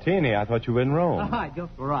 Buonasera. Oh, Fortini, I thought you were in Rome. I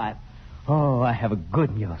just arrived. Oh, I have a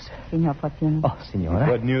good news. Signor Fortini. Oh, Signora.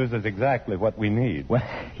 Good news is exactly what we need. Well,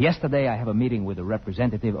 yesterday I have a meeting with a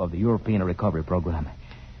representative of the European Recovery Program.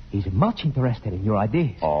 He's much interested in your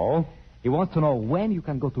ideas. Oh? He wants to know when you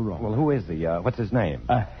can go to Rome. Well, who is he? What's his name?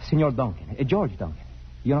 Signor Duncan. George Duncan.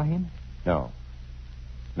 You know him? No.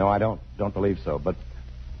 No, I don't believe so. But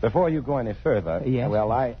before you go any further... Yes?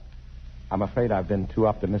 Well, I'm afraid I've been too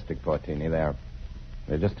optimistic, Fortini. There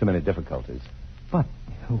are just too many difficulties. But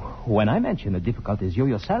when I mentioned the difficulties, you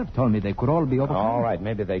yourself told me they could all be overcome. All right,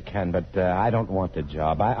 maybe they can, but I don't want the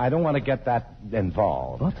job. I don't want to get that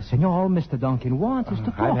involved. But, Senor, all Mr. Duncan wants is to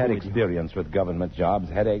talk I've had with experience with government jobs,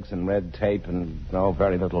 headaches and red tape and,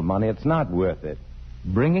 very little money. It's not worth it.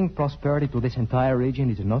 you. Bringing prosperity to this entire region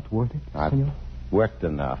is not worth it, I've Senor? worked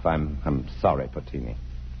enough. I'm sorry, Fortini.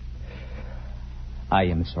 I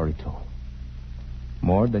am sorry, too.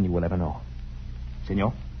 More than you will ever know.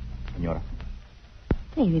 Senor? Senora?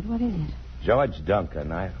 David, what is it? George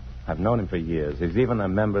Duncan, I've known him for years. He's even a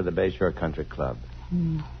member of the Bayshore Country Club.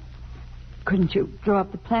 Couldn't you draw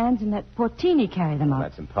up the plans and let Fortini carry them out?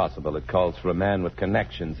 That's impossible. It calls for a man with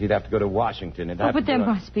connections. He'd have to go to Washington. But there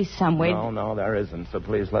must be some way. No, there isn't. So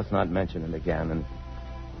please, let's not mention it again. And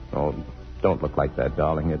don't look like that,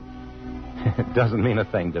 darling. It doesn't mean a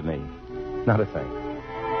thing to me. Not a thing.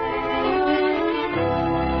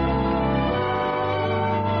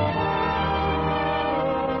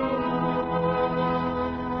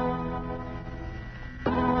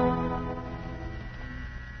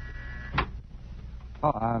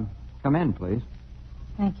 Oh, come in, please.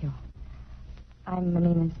 Thank you. I'm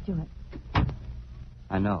Menina Stewart.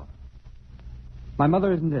 I know. My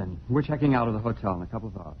mother isn't in. We're checking out of the hotel in a couple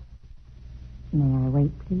of hours. May I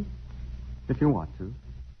wait, please? If you want to.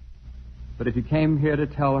 But if you came here to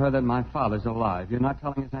tell her that my father's alive, you're not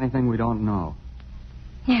telling us anything we don't know.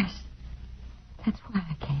 Yes. That's why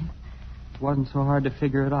I came. It wasn't so hard to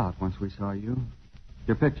figure it out once we saw you.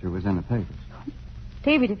 Your picture was in the papers.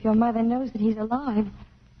 David, if your mother knows that he's alive,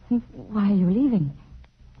 then why are you leaving?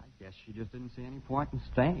 I guess she just didn't see any point in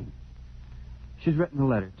staying. She's written a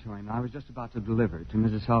letter to him. I was just about to deliver it to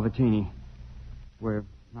Mrs. Salvatini. We're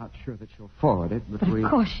not sure that she'll forward it, but Of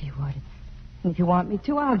course she would. And if you want me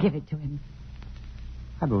to, I'll give it to him.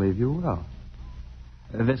 I believe you will.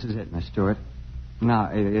 This is it, Miss Stewart. Now,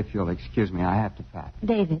 if you'll excuse me, I have to pack.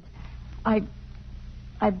 David, I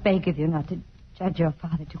beg of you not to judge your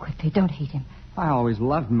father too quickly. Don't hate him. I always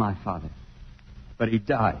loved my father. But he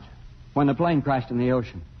died when the plane crashed in the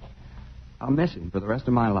ocean. I'll miss him for the rest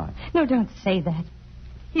of my life. No, don't say that.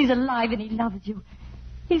 He's alive and he loves you.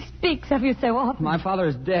 He speaks of you so often. My father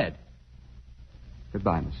is dead.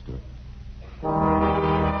 Goodbye, Miss Stewart.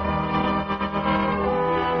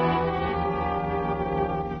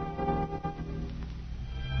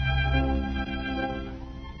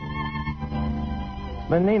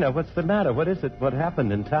 Menina, what's the matter? What is it? What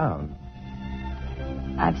happened in town?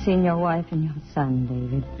 I've seen your wife and your son,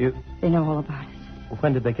 David. They know all about it.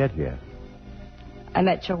 When did they get here? I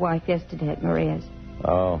met your wife yesterday at Maria's.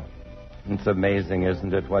 Oh, it's amazing,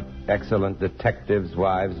 isn't it, what excellent detectives'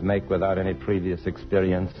 wives make without any previous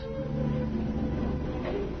experience?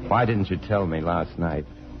 Why didn't you tell me last night?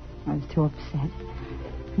 I was too upset.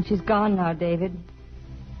 And she's gone now, David.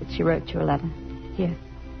 But she wrote you a letter. Here.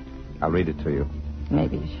 I'll read it to you.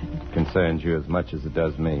 Maybe you shouldn't. It concerns you as much as it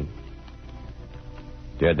does me.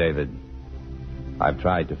 Dear David, I've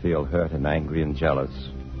tried to feel hurt and angry and jealous.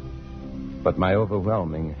 But my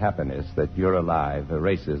overwhelming happiness that you're alive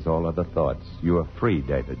erases all other thoughts. You are free,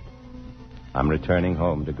 David. I'm returning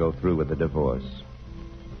home to go through with the divorce.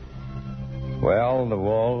 Well, the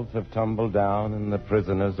walls have tumbled down and the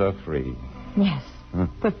prisoners are free. Yes,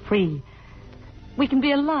 we're free. We can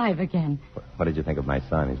be alive again. What did you think of my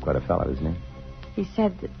son? He's quite a fellow, isn't he? He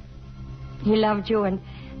said that he loved you and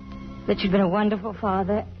that you'd been a wonderful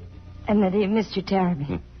father and that he missed you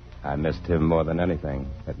terribly. I missed him more than anything.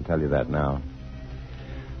 I can tell you that now.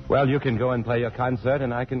 Well, you can go and play your concert,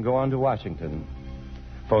 and I can go on to Washington.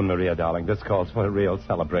 Phone Maria, darling. This calls for a real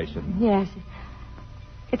celebration. Yes.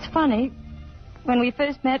 It's funny. When we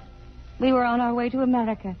first met, we were on our way to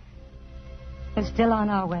America. We're still on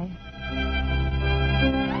our way.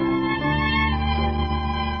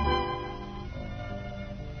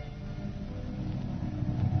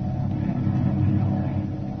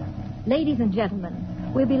 Ladies and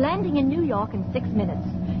gentlemen, we'll be landing in New York in 6 minutes.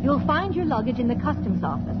 You'll find your luggage in the customs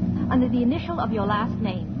office under the initial of your last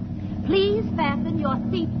name. Please fasten your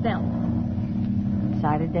seatbelt.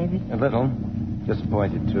 Excited, David? A little.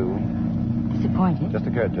 Disappointed, too. Disappointed? Just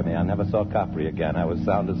occurred to me I never saw Capri again. I was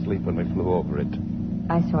sound asleep when we flew over it.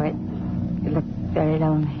 I saw it. It looked very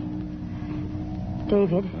lonely.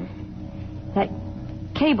 David, that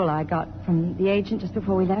cable I got from the agent just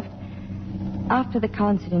before we left, after the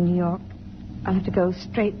concert in New York, I'll have to go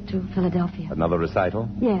straight to Philadelphia. Another recital?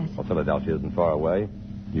 Yes. Well, Philadelphia isn't far away.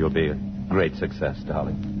 You'll be a great success,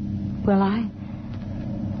 darling. Will I?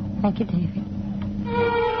 Thank you, David.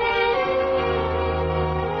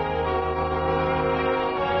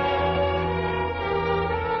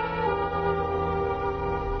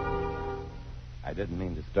 I didn't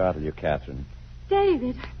mean to startle you, Catherine.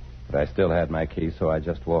 David. But I still had my key, so I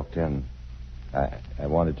just walked in. I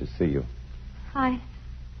wanted to see you.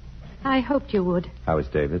 I hoped you would. How is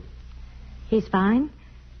David? He's fine.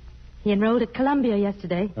 He enrolled at Columbia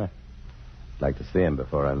yesterday. I'd like to see him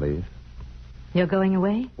before I leave. You're going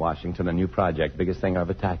away? Washington, a new project, biggest thing I've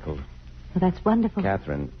ever tackled. Well, that's wonderful.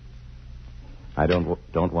 Catherine, I don't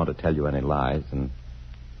want to tell you any lies, and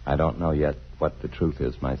I don't know yet what the truth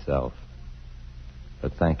is myself.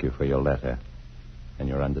 But thank you for your letter and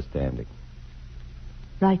your understanding.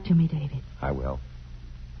 Write to me, David. I will.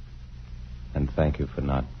 And thank you for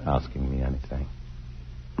not asking me anything.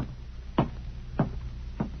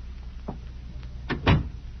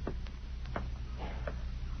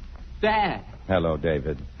 Dad. Hello,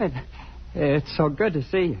 David. It's so good to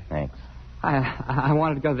see you. Thanks. I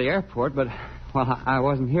wanted to go to the airport, but, well, I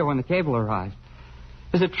wasn't here when the cable arrived.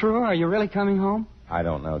 Is it true? Are you really coming home? I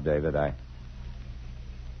don't know, David.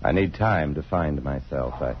 I need time to find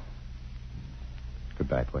myself.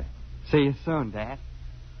 Goodbye, Clay. See you soon, Dad.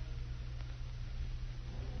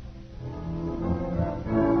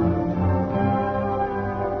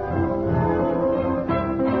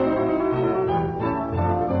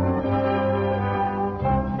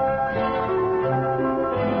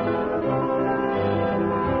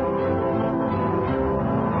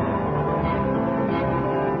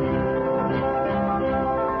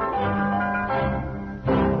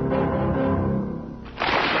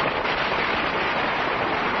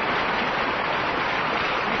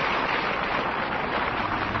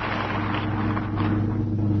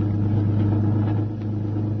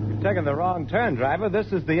 Taking the wrong turn, driver.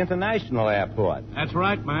 This is the international airport. That's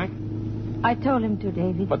right, Mac. I told him to,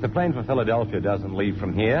 David. But the plane for Philadelphia doesn't leave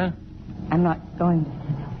from here. I'm not going to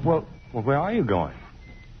Philadelphia. Well, where are you going?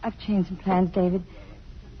 I've changed some plans, David.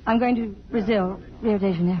 I'm going to Brazil, Rio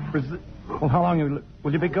de Janeiro. Brazil? Well, how long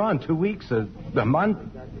will you be gone? 2 weeks? A month?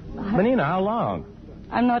 Menina, how long?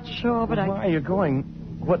 I'm not sure, but Why are you going?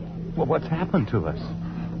 What's happened to us?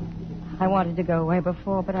 I wanted to go away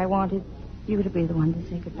before, but I wanted you to be the one to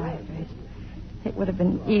say goodbye first. It would have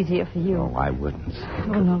been easier for you. Oh, I wouldn't.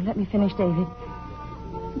 Oh, no, let me finish, David.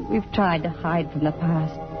 We've tried to hide from the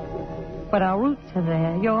past. But our roots are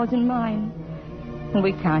there, yours and mine. And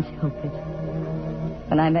we can't help it.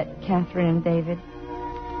 When I met Catherine and David,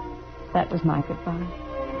 that was my goodbye.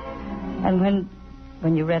 And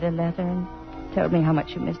when you read a letter and told me how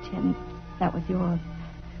much you missed him. That was yours.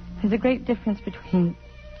 There's a great difference between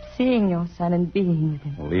seeing your son and being with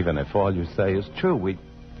him. Well, even if all you say is true, we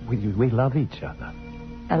love each other.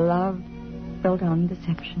 A love built on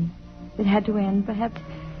deception. It had to end. Perhaps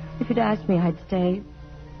if you'd asked me, I'd stay.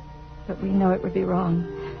 But we know it would be wrong.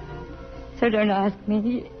 So don't ask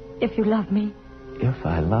me if you love me. If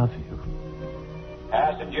I love you.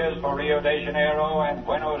 Passengers for Rio de Janeiro and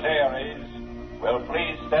Buenos Aires will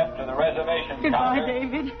please step to the reservation Goodbye, counter.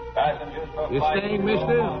 David. Passengers for You flight staying,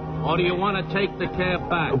 mister? Or do you want to take the cab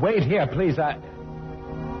back? Wait here, please.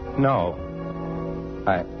 No.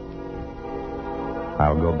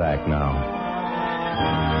 I'll go back now.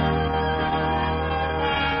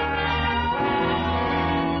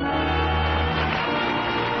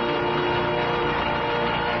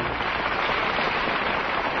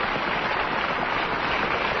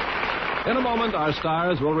 In a moment, our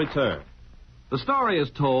stars will return. The story is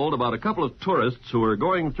told about a couple of tourists who are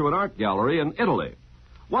going through an art gallery in Italy.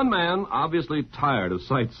 One man, obviously tired of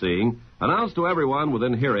sightseeing, announced to everyone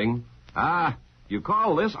within hearing, you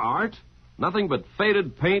call this art? Nothing but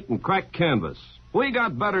faded paint and cracked canvas. We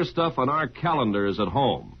got better stuff on our calendars at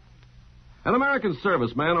home. An American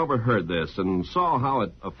serviceman overheard this and saw how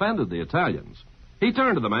it offended the Italians. He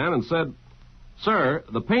turned to the man and said, "Sir,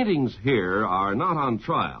 the paintings here are not on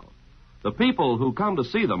trial. The people who come to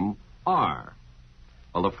see them are."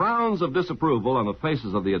 Well, the frowns of disapproval on the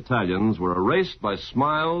faces of the Italians were erased by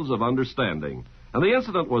smiles of understanding, and the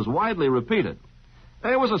incident was widely repeated.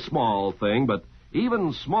 It was a small thing, but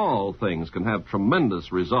even small things can have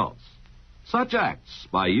tremendous results. Such acts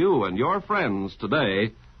by you and your friends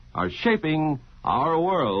today are shaping our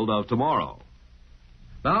world of tomorrow.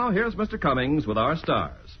 Now, here's Mr. Cummings with our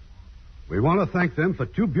stars. We want to thank them for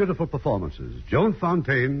two beautiful performances, Joan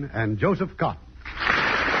Fontaine and Joseph Cotton.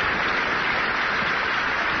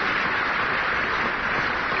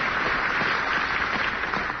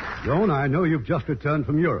 Joan, I know you've just returned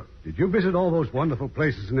from Europe. Did you visit all those wonderful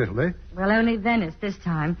places in Italy? Well, only Venice this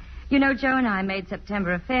time. You know, Joe and I made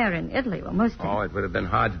September a fair in Italy. Well, most of Oh, it would have been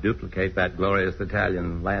hard to duplicate that glorious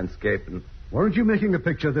Italian landscape. And Weren't you making a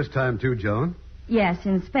picture this time, too, Joan? Yes,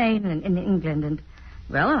 in Spain and in England. And,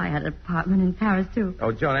 well, I had an apartment in Paris, too.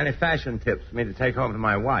 Oh, Joan, any fashion tips for me to take home to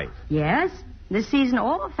my wife? Yes. This season,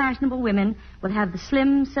 all fashionable women will have the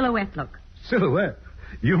slim silhouette look. Silhouette?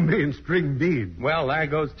 You mean string bean. Well, there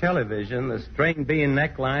goes television. The string bean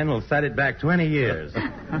neckline will set it back 20 years.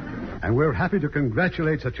 And we're happy to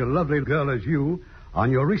congratulate such a lovely girl as you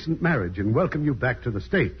on your recent marriage and welcome you back to the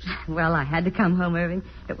States. Well, I had to come home, Irving.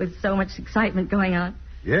 There was so much excitement going on.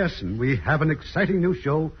 Yes, and we have an exciting new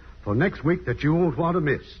show for next week that you won't want to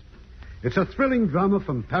miss. It's a thrilling drama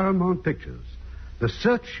from Paramount Pictures. The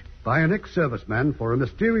search by an ex-serviceman for a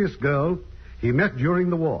mysterious girl he met during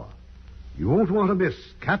the war. You won't want to miss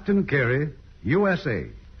Captain Carey, USA.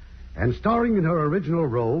 And starring in her original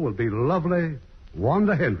role will be lovely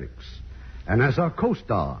Wanda Hendricks. And as our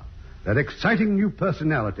co-star, that exciting new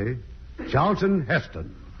personality, Charlton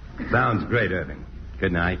Heston. Sounds great, Irving.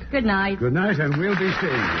 Good night. Good night. Good night, and we'll be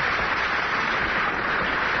seeing you.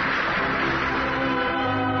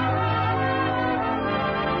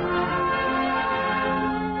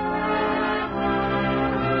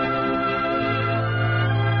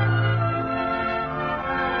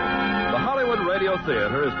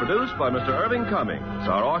 Theater is produced by Mr. Irving Cummings.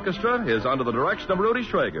 Our orchestra is under the direction of Rudy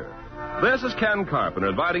Schrager. This is Ken Carpenter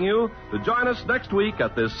inviting you to join us next week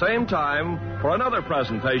at this same time for another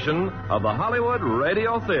presentation of the Hollywood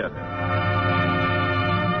Radio Theater.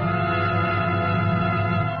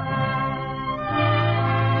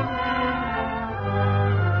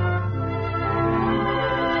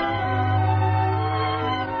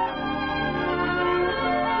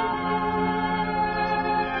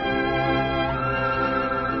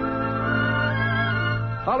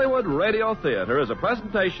 Hollywood Radio Theater is a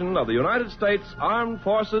presentation of the United States Armed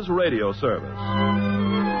Forces Radio Service.